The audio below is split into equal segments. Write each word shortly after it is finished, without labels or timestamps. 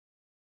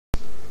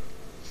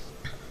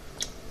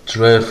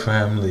Dread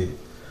family,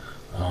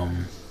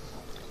 um,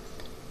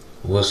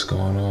 what's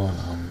going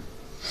on?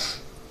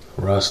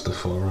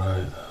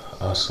 Rastafari,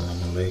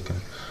 assalamu alaikum.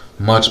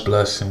 Much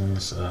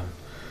blessings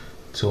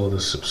to all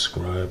the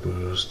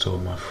subscribers, to all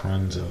my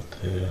friends out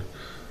there,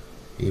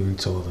 even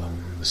to all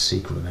the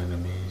secret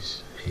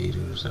enemies,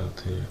 haters out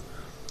there.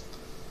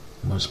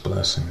 Much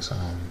blessings.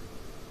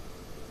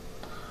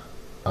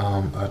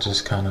 I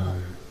just kind of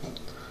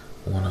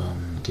want to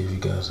give you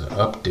guys an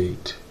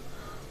update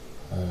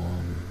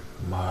on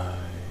my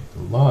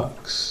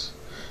locs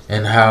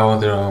and how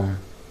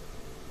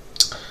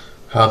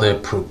they're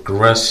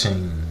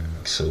progressing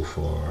so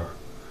far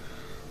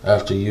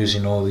after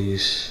using all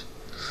these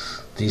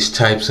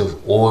types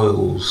of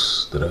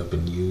oils that I've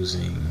been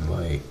using.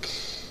 Like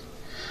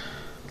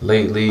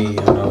lately,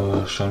 I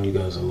know I've shown you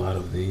guys a lot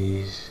of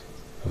this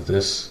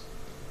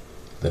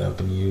that I've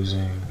been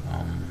using.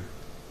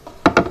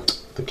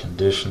 The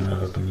conditioner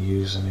I've been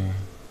using.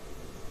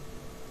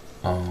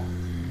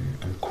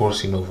 Of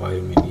course,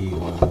 vitamin E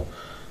oil.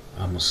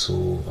 I'm a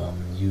sole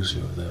user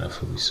of that. I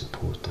fully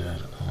support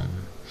that.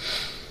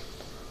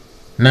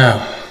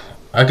 Now,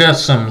 I got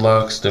some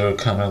locks that are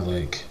kind of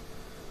like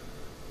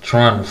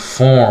trying to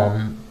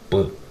form,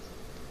 but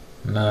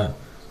not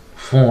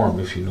form,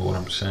 if you know what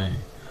I'm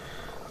saying.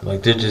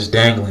 Like they're just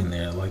dangling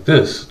there, like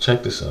this.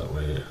 Check this out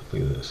right here.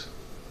 Look at this.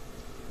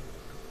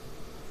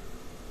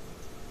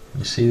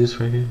 You see this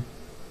right here?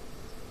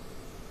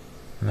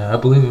 Now, I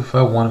believe if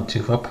I wanted to,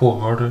 if I pull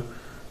harder,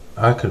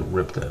 I could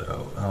rip that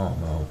out. I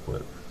don't know,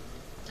 but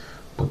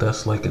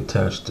that's like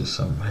attached to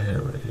some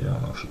hair right here. I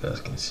don't know if you guys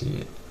can see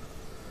it.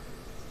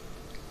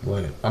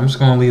 But I'm just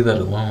gonna leave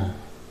that alone.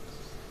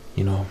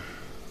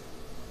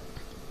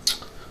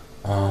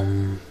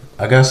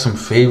 I got some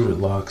favorite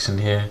locks in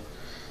here.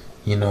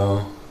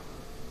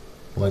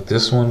 Like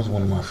this one is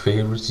one of my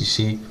favorites. You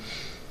see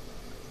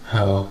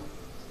how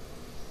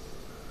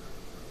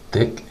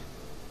thick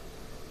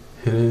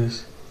it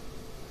is?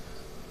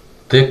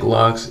 Thick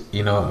locks,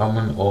 I'm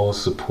in all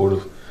support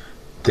of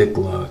thick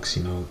locks.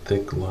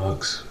 Thick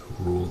locks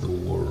rule the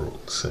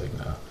world, say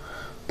now.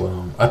 But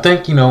I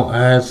think I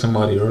had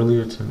somebody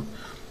earlier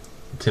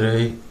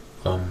today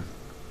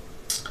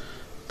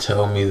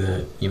tell me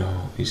that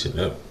he said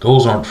that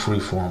those aren't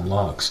freeform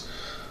locks.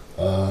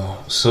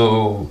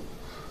 So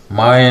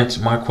my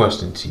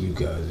question to you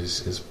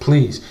guys is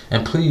please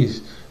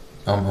engage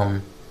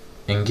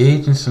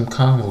in some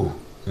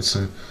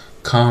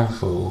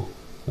convo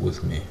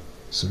with me.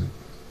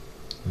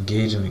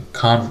 Engage in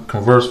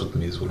converse with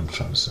me is what I'm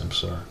trying to say. I'm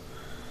sorry.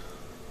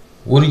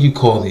 What do you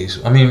call these?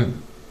 I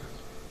mean,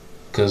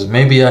 because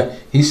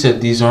he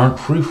said these aren't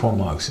freeform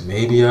locks.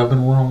 Maybe I've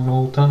been wrong the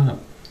whole time.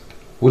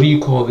 What do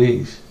you call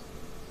these?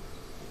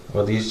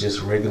 Are these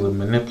just regular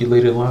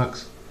manipulated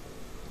locks?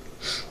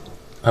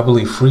 I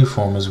believe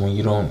freeform is when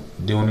you don't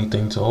do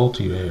anything to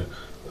alter your hair.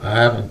 I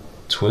haven't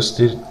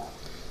twisted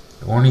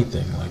or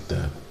anything like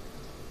that.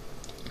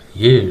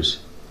 Years.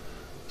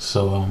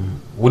 So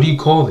what do you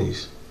call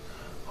these?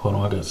 Hold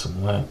on, I got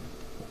some lint.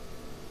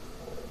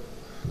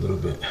 A little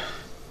bit.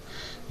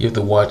 You have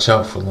to watch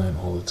out for lint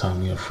all the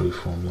time. You have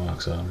freeform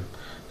locks.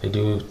 They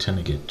do tend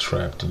to get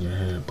trapped in your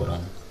hair,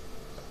 but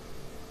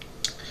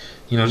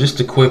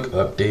just a quick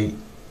update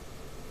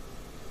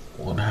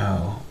on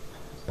how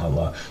my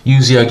lock.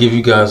 Usually I give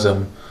you guys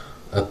a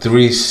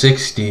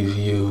 360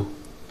 view,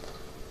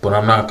 but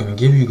I'm not gonna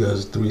give you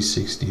guys a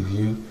 360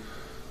 view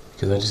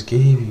because I just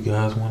gave you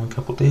guys one a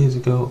couple days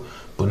ago.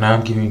 But now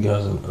I'm giving you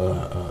guys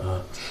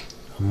a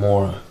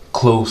more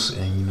close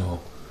and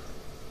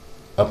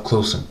up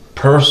close and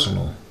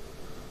personal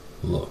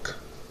look.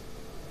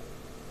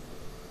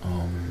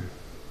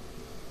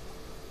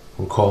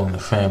 We're calling the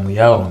family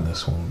out on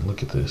this one.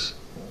 Look at this.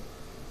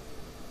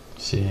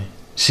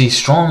 See,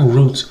 strong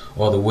roots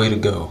are the way to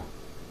go.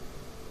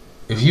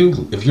 If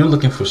you're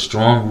looking for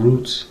strong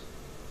roots,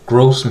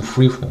 grow some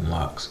freeform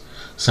locks,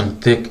 some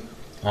thick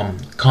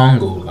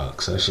Congo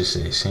locks, I should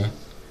say. See,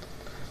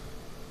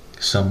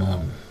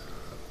 some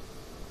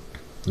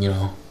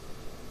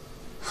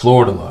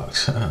Florida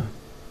locks.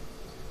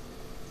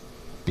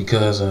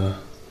 Because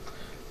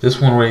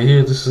this one right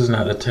here, this is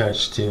not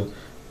attached to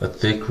a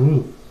thick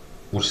root,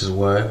 which is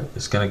why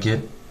it's gonna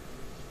get.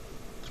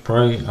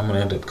 I'm gonna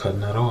end up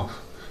cutting that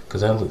off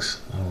because that looks.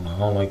 I don't know. I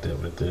don't like that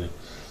right there.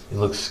 It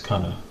looks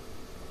kind of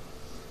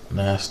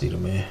nasty to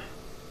me.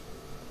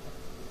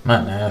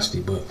 Not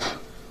nasty, but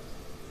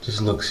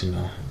just looks,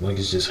 like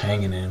it's just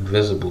hanging there,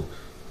 invisible,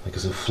 like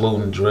it's a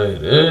floating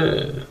dread.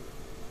 Yeah.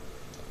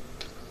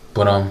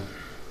 But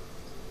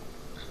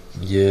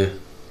yeah.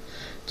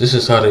 This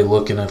is how they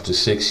looking after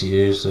 6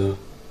 years, though.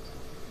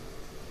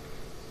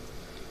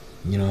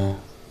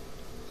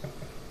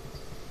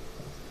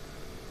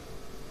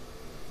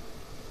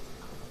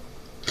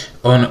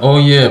 Oh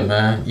yeah,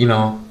 man.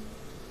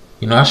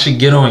 I should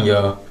get on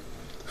y'all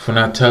for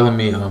not telling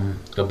me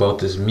about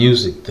this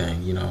music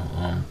thing.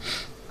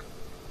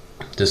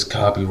 This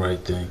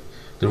copyright thing.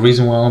 The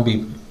reason why I don't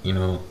be,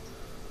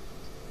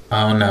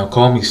 I don't know.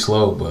 Call me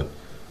slow, but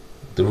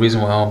the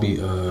reason why I don't be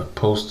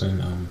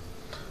posting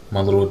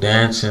my little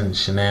dancing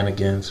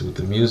shenanigans with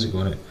the music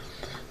on it.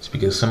 It's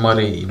because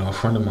somebody, a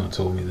friend of mine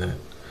told me that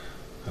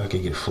I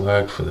could get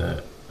flagged for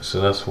that. So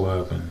that's why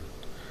I've been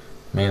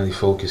mainly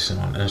focusing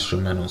on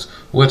instrumentals,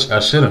 which I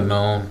should have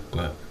known,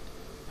 but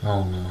I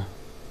don't know.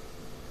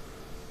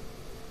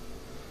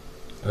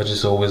 I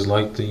just always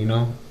liked the.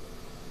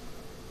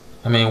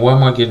 I mean, why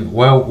am I getting?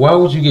 Why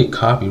would you get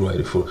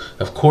copyrighted for?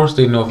 Of course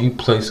they know if you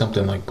play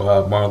something like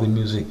Bob Marley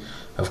music.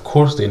 Of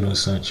course they know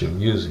it's not your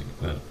music,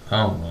 but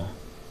I don't know.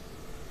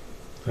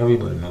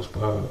 Everybody knows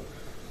Bob or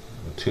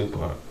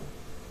Tupac,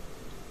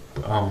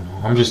 but I don't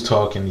know. I'm just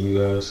talking to you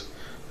guys.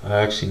 I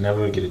actually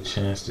never get a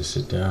chance to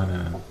sit down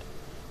and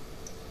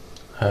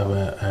have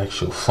an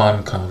actual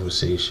fun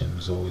conversation.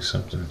 It's always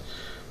something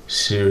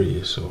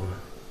serious or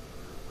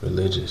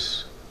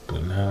religious.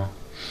 But now,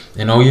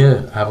 and oh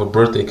yeah, I have a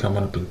birthday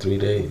coming up in 3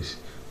 days.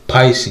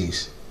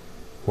 Pisces.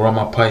 Where are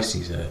my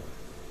Pisces at?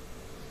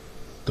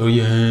 Throw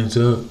your hands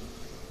up.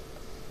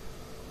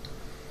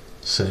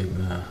 Say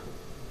nah.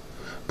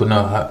 But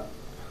no,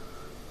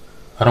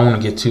 I don't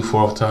want to get too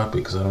far off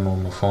topic because I don't know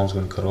when my phone's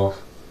gonna cut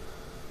off.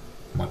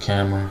 My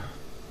camera.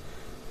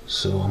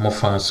 So I'm gonna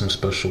find some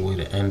special way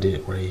to end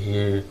it right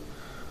here.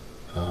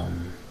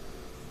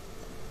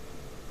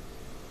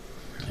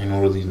 Ain't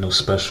really no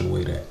special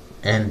way to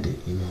end it.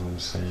 You know what I'm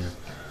saying?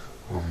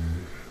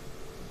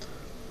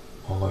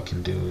 All I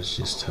can do is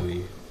just tell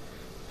you,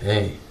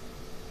 hey,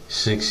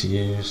 6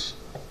 years.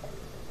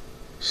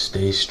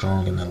 Stay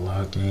strong in the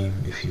lock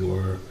game if you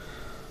are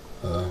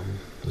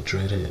the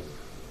dreadhead.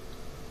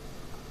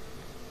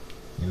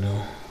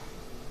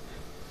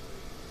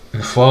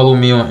 And follow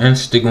me on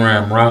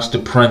Instagram,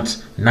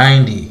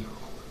 rosterprince90.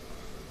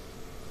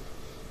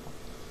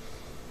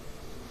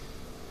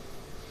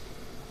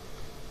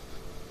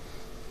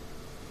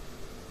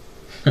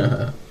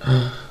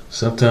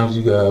 Sometimes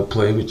you gotta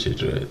play with your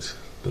dreads,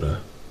 but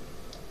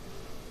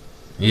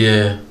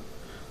yeah,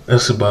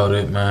 that's about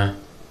it, man.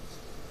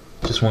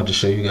 Just wanted to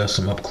show you guys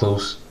some up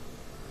close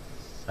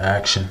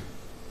action,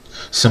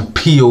 some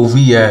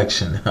POV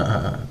action.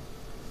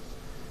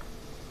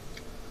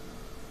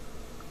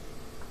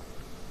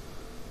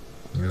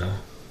 you know.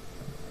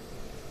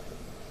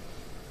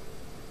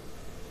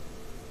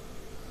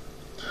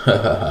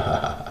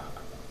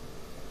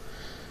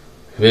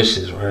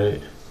 Vicious,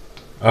 right?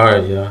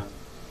 Alright, y'all.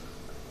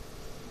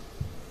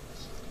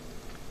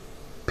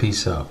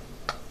 Peace out.